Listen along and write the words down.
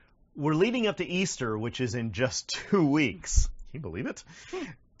We're leading up to Easter, which is in just 2 weeks. Can you believe it?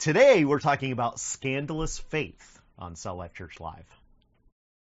 Today, we're talking about scandalous faith on Cell Life Church Live.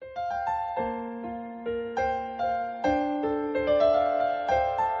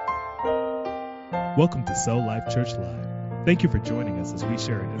 Welcome to Cell Life Church Live. Thank you for joining us as we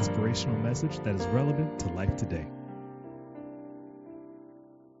share an inspirational message that is relevant to life today.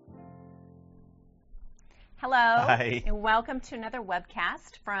 Hello, Hi. and welcome to another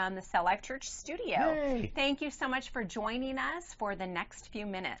webcast from the Cell Life Church studio. Yay. Thank you so much for joining us for the next few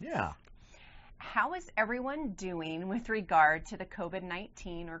minutes. Yeah. How is everyone doing with regard to the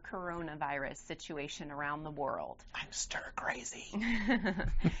COVID-19 or coronavirus situation around the world? I'm stir crazy.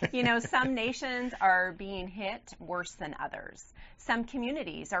 You know, some nations are being hit worse than others. Some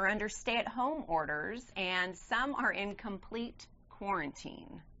communities are under stay-at-home orders, and some are in complete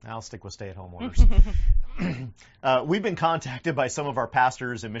quarantine. I'll stick with stay-at-home orders. We've been contacted by some of our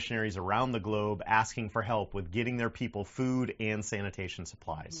pastors and missionaries around the globe asking for help with getting their people food and sanitation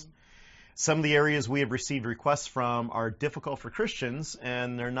supplies. Some of the areas we have received requests from are difficult for Christians,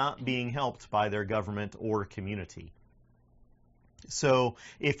 and they're not being helped by their government or community. So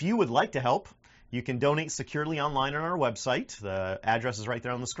if you would like to help, you can donate securely online on our website. The address is right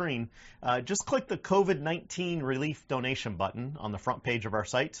there on the screen. Just click the COVID-19 Relief Donation button on the front page of our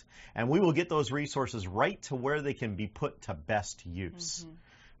site, and we will get those resources right to where they can be put to best use.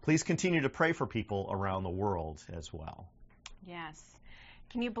 Please continue to pray for people around the world as well. Yes.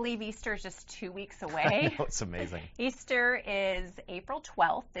 Can you believe Easter is just 2 weeks I away? know, it's amazing. Easter is April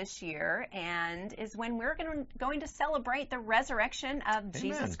 12th this year, and is when we're going to celebrate the resurrection of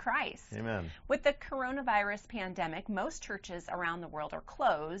Jesus Christ. Amen. With the coronavirus pandemic, most churches around the world are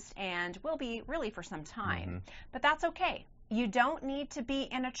closed and will be really for some time. But that's okay. You don't need to be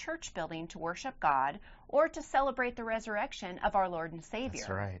in a church building to worship God or to celebrate the resurrection of our Lord and Savior. That's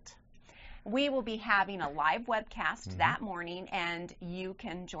right. We will be having a live webcast that morning, and you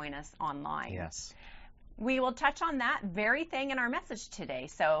can join us online. Yes. We will touch on that very thing in our message today,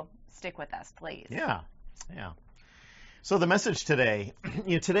 so stick with us, please. Yeah. So the message today,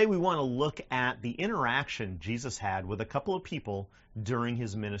 today we want to look at the interaction Jesus had with a couple of people during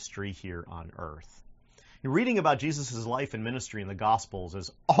his ministry here on earth. Reading about Jesus' life and ministry in the Gospels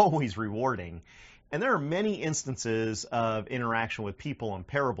is always rewarding. And there are many instances of interaction with people and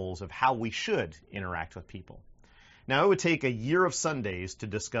parables of how we should interact with people. Now, it would take a year of Sundays to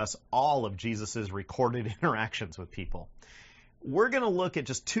discuss all of Jesus' recorded interactions with people. We're going to look at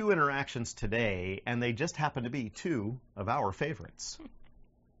just 2 interactions today, and they just happen to be 2 of our favorites.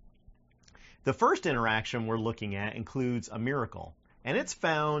 The first interaction we're looking at includes a miracle, and it's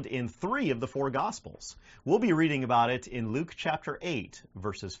found in 3 of the 4 Gospels. We'll be reading about it in Luke chapter 8,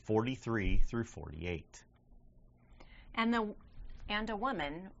 verses 43 through 48. And a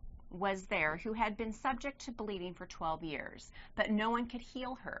woman was there who had been subject to bleeding for 12 years, but no one could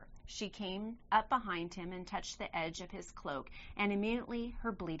heal her. She came up behind him and touched the edge of his cloak, and immediately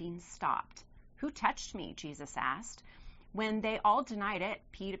her bleeding stopped. "Who touched me?" Jesus asked. When they all denied it,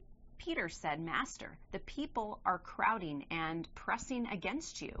 Peter said, "Master, the people are crowding and pressing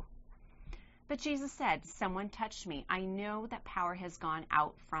against you." But Jesus said, "Someone touched me. I know that power has gone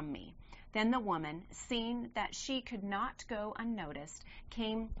out from me." Then the woman, seeing that she could not go unnoticed,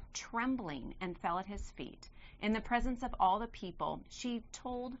 came trembling and fell at his feet. In the presence of all the people, she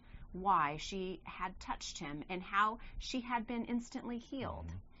told why she had touched him and how she had been instantly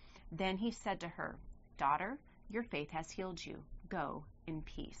healed. Then he said to her, "Daughter, your faith has healed you. Go in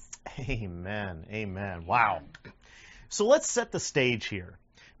peace." Amen. Amen. Wow. So let's set the stage here.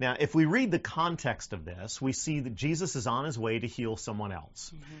 Now, if we read the context of this, we see that Jesus is on his way to heal someone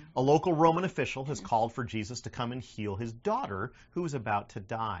else. A local Roman official has called for Jesus to come and heal his daughter, who is about to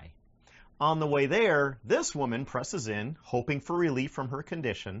die. On the way there, this woman presses in, hoping for relief from her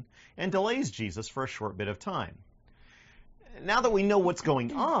condition, and delays Jesus for a short bit of time. Now that we know what's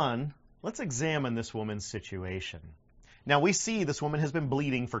going on, let's examine this woman's situation. Now, we see this woman has been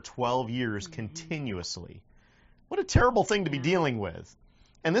bleeding for 12 years continuously. What a terrible thing to be dealing with.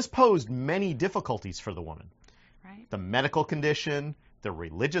 And this posed many difficulties for the woman. Right. The medical condition, the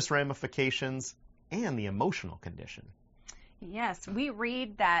religious ramifications, and the emotional condition. Yes, we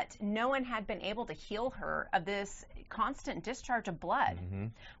read that no one had been able to heal her of this constant discharge of blood.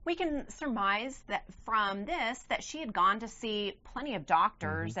 We can surmise that from this that she had gone to see plenty of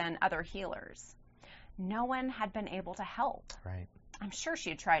doctors and other healers. No one had been able to help. Right. I'm sure she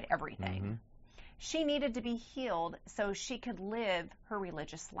had tried everything. She needed to be healed so she could live her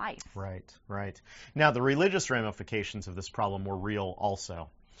religious life. Right. Now, the religious ramifications of this problem were real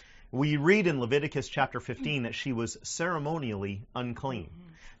also. We read in Leviticus chapter 15 that she was ceremonially unclean.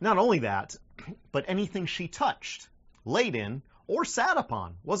 Not only that, but anything she touched, laid in, or sat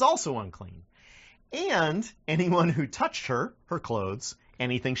upon was also unclean. And anyone who touched her clothes,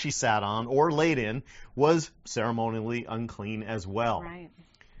 anything she sat on or laid in, was ceremonially unclean as well. Right.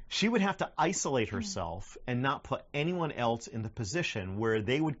 She would have to isolate herself and not put anyone else in the position where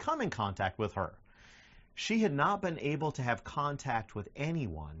they would come in contact with her. She had not been able to have contact with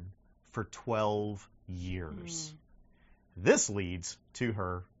anyone for 12 years. This leads to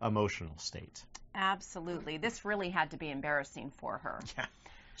her emotional state. Absolutely. This really had to be embarrassing for her. Yeah.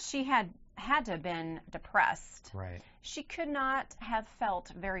 She had to have been depressed. Right. She could not have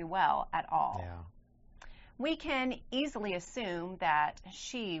felt very well at all. Yeah. We can easily assume that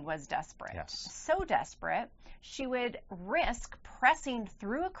she was desperate. Yes. So desperate, she would risk pressing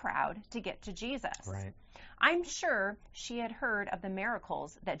through a crowd to get to Jesus. Right. I'm sure she had heard of the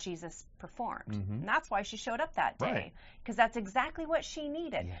miracles that Jesus performed. Mm-hmm. And that's why she showed up that day, because that's exactly what she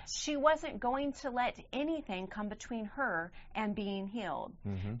needed. Yes. She wasn't going to let anything come between her and being healed.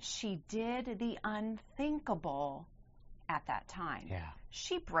 Mm-hmm. She did the unthinkable at that time. Yeah.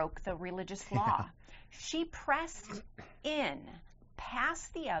 She broke the religious law. She pressed in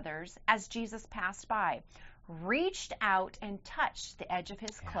past the others as Jesus passed by, reached out and touched the edge of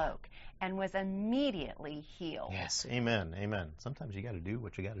his cloak, and was immediately healed. Yes. Amen. Amen. Sometimes you got to do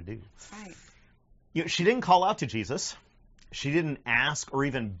what you got to do. Right. You know, she didn't call out to Jesus. She didn't ask or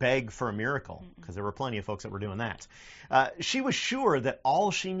even beg for a miracle, because there were plenty of folks that were doing that. She was sure that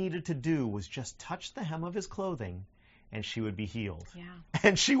all she needed to do was just touch the hem of his clothing, and she would be healed. Yeah.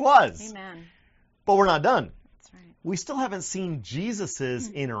 And she was. Amen. But we're not done. That's right. We still haven't seen Jesus'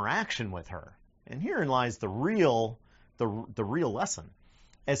 interaction with her. And herein lies the real lesson.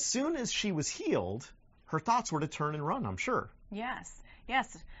 As soon as she was healed, her thoughts were to turn and run, I'm sure. Yes.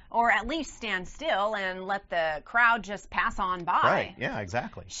 Yes. Or at least stand still and let the crowd just pass on by. Right. Yeah,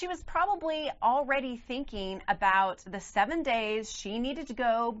 exactly. She was probably already thinking about the 7 days she needed to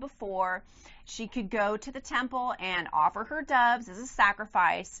go before she could go to the temple and offer her doves as a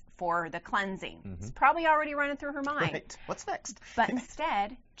sacrifice for the cleansing. It's probably already running through her mind. Right. What's next? But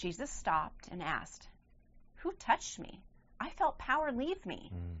instead, Jesus stopped and asked, "Who touched me? I felt power leave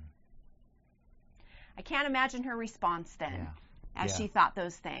me." I can't imagine her response then as she thought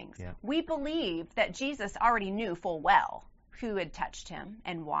those things. Yeah. We believe that Jesus already knew full well who had touched him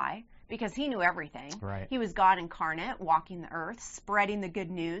and why, because he knew everything. Right. He was God incarnate, walking the earth, spreading the good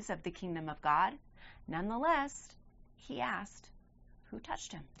news of the kingdom of God. Nonetheless, he asked, "Who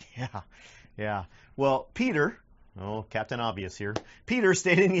touched him?" Yeah. Well, Peter, Captain Obvious here. Peter,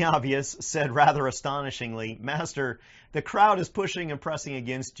 stating the obvious, said rather astonishingly, "Master, the crowd is pushing and pressing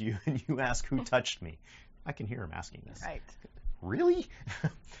against you, and you ask who touched me." I can hear him asking this. Right. Really?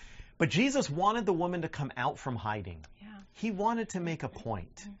 But Jesus wanted the woman to come out from hiding. Yeah. He wanted to make a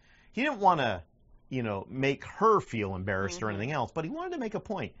point. He didn't want to, make her feel embarrassed or anything else, but he wanted to make a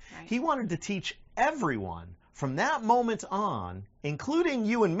point. Right. He wanted to teach everyone from that moment on, including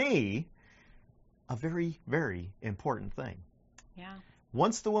you and me, a very, very important thing. Yeah.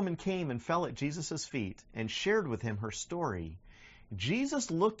 Once the woman came and fell at Jesus' feet and shared with him her story,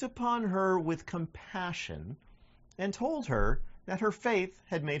 Jesus looked upon her with compassion and told her that her faith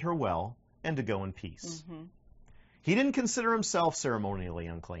had made her well and to go in peace. He didn't consider himself ceremonially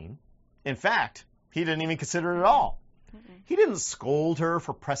unclean. In fact, he didn't even consider it at all. He didn't scold her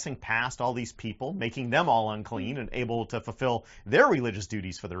for pressing past all these people, making them all unclean and able to fulfill their religious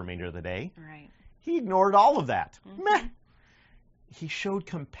duties for the remainder of the day. Right. He ignored all of that. Meh. He showed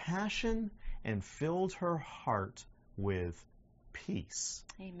compassion and filled her heart with peace.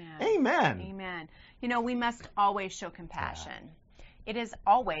 Amen. Amen. Amen. We must always show compassion. It is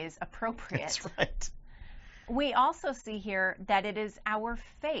always appropriate. That's right. We also see here that it is our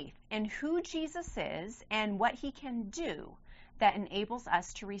faith in who Jesus is and what he can do that enables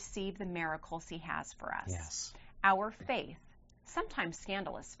us to receive the miracles he has for us. Yes. Our faith, sometimes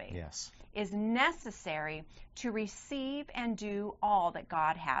scandalous faith, Yes. is necessary to receive and do all that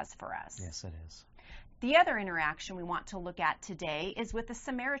God has for us. Yes, it is. The other interaction we want to look at today is with the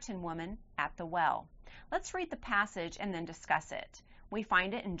Samaritan woman at the well. Let's read the passage and then discuss it. We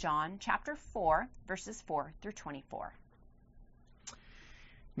find it in John chapter 4, verses 4 through 24.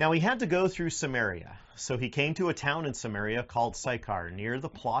 Now he had to go through Samaria, so he came to a town in Samaria called Sychar, near the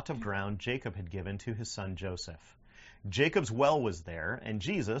plot of ground Jacob had given to his son Joseph. Jacob's well was there, and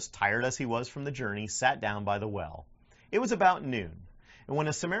Jesus, tired as he was from the journey, sat down by the well. It was about noon. And when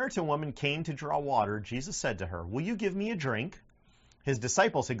a Samaritan woman came to draw water, Jesus said to her, "Will you give me a drink?" His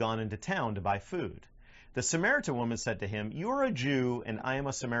disciples had gone into town to buy food. The Samaritan woman said to him, "You are a Jew, and I am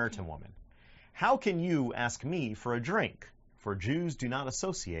a Samaritan woman. How can you ask me for a drink?" for Jews do not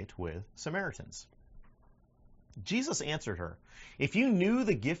associate with Samaritans." Jesus answered her, "If you knew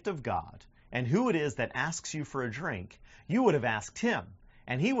the gift of God and who it is that asks you for a drink, you would have asked him,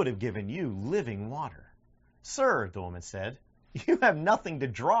 and he would have given you living water." "Sir," the woman said, "you have nothing to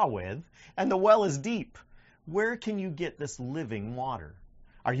draw with, and the well is deep. Where can you get this living water?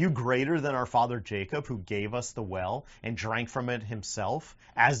 Are you greater than our father Jacob, who gave us the well and drank from it himself,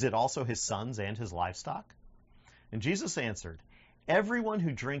 as did also his sons and his livestock?" And Jesus answered, "Everyone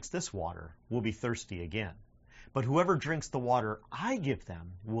who drinks this water will be thirsty again. But whoever drinks the water I give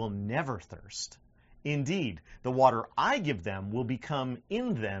them will never thirst. Indeed, the water I give them will become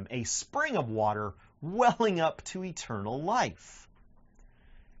in them a spring of water welling up to eternal life."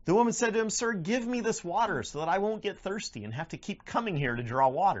 The woman said to him, "Sir, give me this water so that I won't get thirsty and have to keep coming here to draw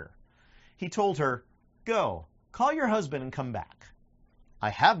water." He told her, "Go, call your husband and come back."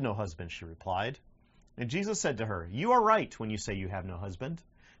 "I have no husband," she replied. And Jesus said to her, "You are right when you say you have no husband.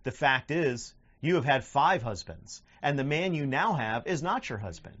 The fact is, you have had 5 husbands, and the man you now have is not your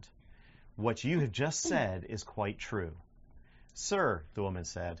husband. What you have just said is quite true." "Sir," the woman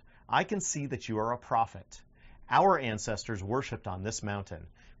said, "I can see that you are a prophet. Our ancestors worshipped on this mountain,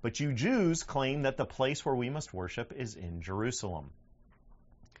 but you Jews claim that the place where we must worship is in Jerusalem."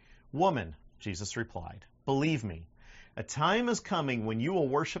 "Woman," Jesus replied, "believe me, a time is coming when you will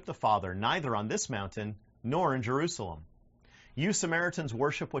worship the Father neither on this mountain nor in Jerusalem. You Samaritans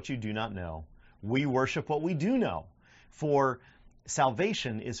worship what you do not know. We worship what we do know, for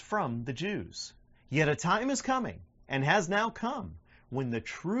salvation is from the Jews. Yet a time is coming, and has now come, when the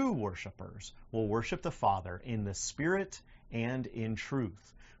true worshipers will worship the Father in the Spirit and in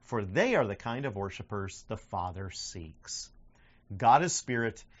truth, for they are the kind of worshipers the Father seeks. God is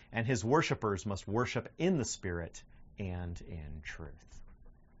Spirit, and his worshipers must worship in the Spirit and in truth."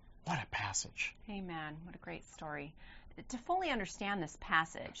 What a passage. Amen. What a great story. To fully understand this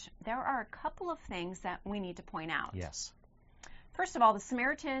passage, there are a couple of things that we need to point out. Yes. First of all, the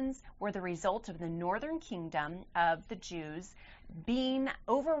Samaritans were the result of the northern kingdom of the Jews being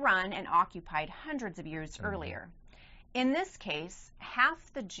overrun and occupied hundreds of years earlier. In this case,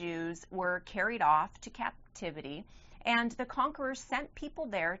 half the Jews were carried off to captivity, and the conquerors sent people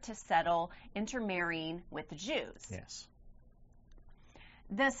there to settle, intermarrying with the Jews. Yes.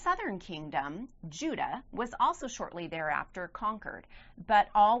 The southern kingdom, Judah, was also shortly thereafter conquered, but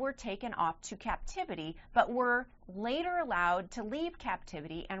all were taken off to captivity, but were later allowed to leave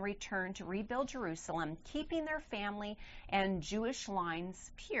captivity and return to rebuild Jerusalem, keeping their family and Jewish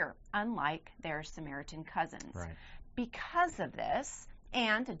lines pure, unlike their Samaritan cousins. Right. Because of this,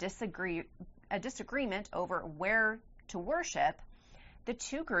 and a disagreement over where to worship, the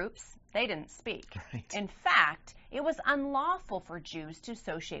two groups, they didn't speak. Right. In fact, it was unlawful for Jews to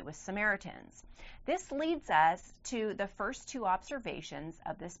associate with Samaritans. This leads us to the first 2 observations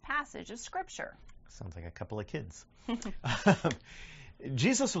of this passage of Scripture. Sounds like a couple of kids.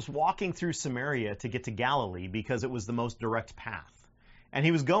 Jesus was walking through Samaria to get to Galilee because it was the most direct path. And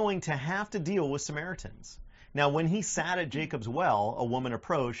he was going to have to deal with Samaritans. Now, when he sat at Jacob's well, a woman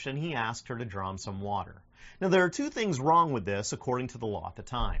approached and he asked her to draw him some water. Now, there are 2 things wrong with this according to the law at the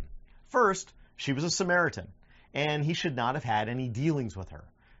time. First, she was a Samaritan, and he should not have had any dealings with her.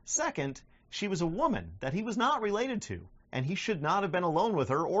 Second, she was a woman that he was not related to, and he should not have been alone with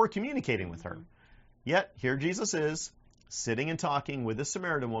her or communicating with her. Yet, here Jesus is, sitting and talking with a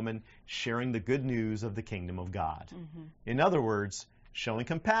Samaritan woman, sharing the good news of the kingdom of God. In other words, showing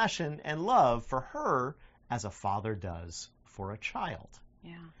compassion and love for her as a father does for a child.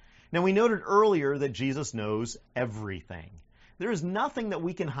 Yeah. Now, we noted earlier that Jesus knows everything. There is nothing that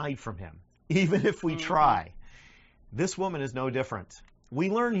we can hide from him, even if we try. This woman is no different. We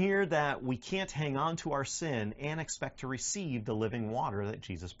learn here that we can't hang on to our sin and expect to receive the living water that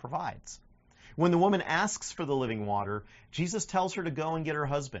Jesus provides. When the woman asks for the living water, Jesus tells her to go and get her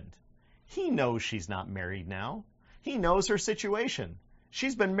husband. He knows she's not married now. He knows her situation.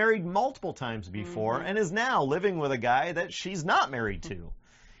 She's been married multiple times before and is now living with a guy that she's not married to.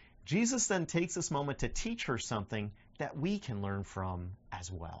 Jesus then takes this moment to teach her something that we can learn from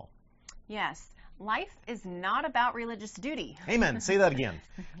as well. Yes. Life is not about religious duty. Amen. Say that again.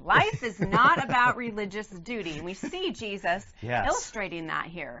 Life is not about religious duty. And we see Jesus Yes. illustrating that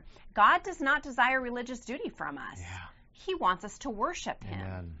here. God does not desire religious duty from us. Yeah. He wants us to worship him.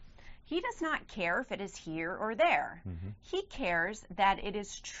 Amen. He does not care if it is here or there. He cares that it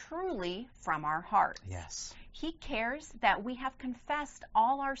is truly from our hearts. Yes. He cares that we have confessed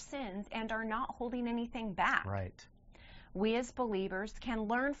all our sins and are not holding anything back. Right. We as believers can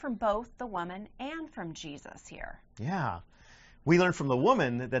learn from both the woman and from Jesus here. Yeah. We learn from the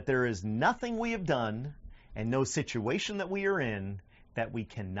woman that there is nothing we have done and no situation that we are in that we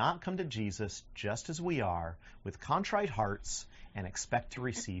cannot come to Jesus just as we are with contrite hearts and expect to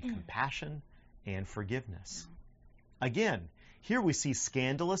receive compassion and forgiveness. Again, here we see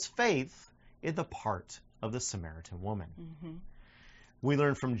scandalous faith in the part of the Samaritan woman. We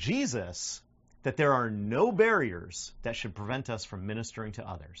learn from Jesus that there are no barriers that should prevent us from ministering to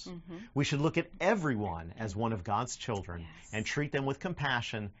others. We should look at everyone as one of God's children and treat them with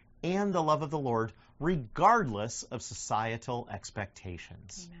compassion and the love of the Lord, regardless of societal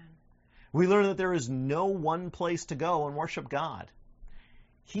expectations. We learn that there is no one place to go and worship God.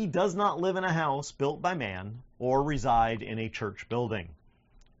 He does not live in a house built by man or reside in a church building.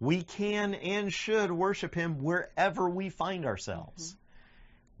 We can and should worship Him wherever we find ourselves.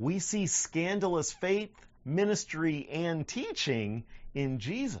 We see scandalous faith, ministry, and teaching in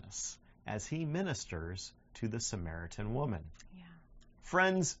Jesus as He ministers to the Samaritan woman.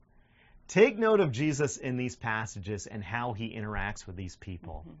 Friends, take note of Jesus in these passages and how He interacts with these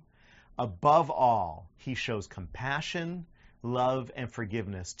people. Above all, He shows compassion, love, and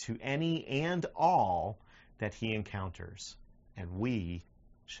forgiveness to any and all that He encounters. And we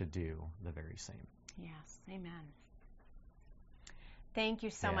should do the very same. Yes, amen. Thank you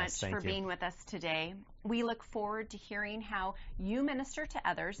so much for being with us today. We look forward to hearing how you minister to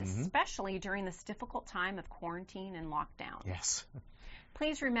others, especially during this difficult time of quarantine and lockdown. Yes.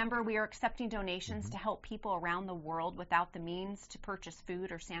 Please remember we are accepting donations to help people around the world without the means to purchase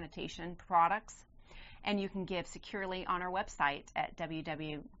food or sanitation products. And you can give securely on our website at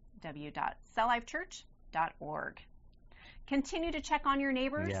www.celllifechurch.org. Continue to check on your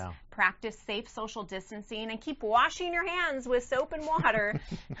neighbors, practice safe social distancing, and keep washing your hands with soap and water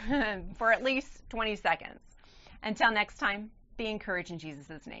for at least 20 seconds. Until next time, be encouraged in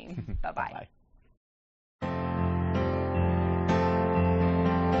Jesus' name. Bye-bye. Bye.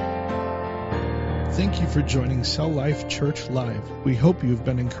 Thank you for joining Cell Life Church Live. We hope you've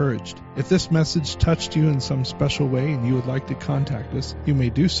been encouraged. If this message touched you in some special way and you would like to contact us, you may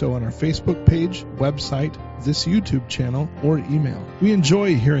do so on our Facebook page, website, this YouTube channel, or email. We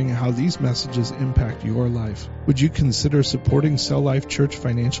enjoy hearing how these messages impact your life. Would you consider supporting Cell Life Church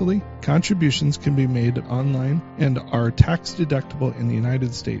financially? Contributions can be made online and are tax deductible in the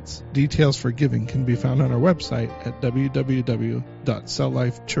United States. Details for giving can be found on our website at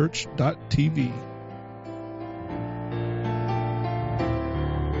www.celllifechurch.tv.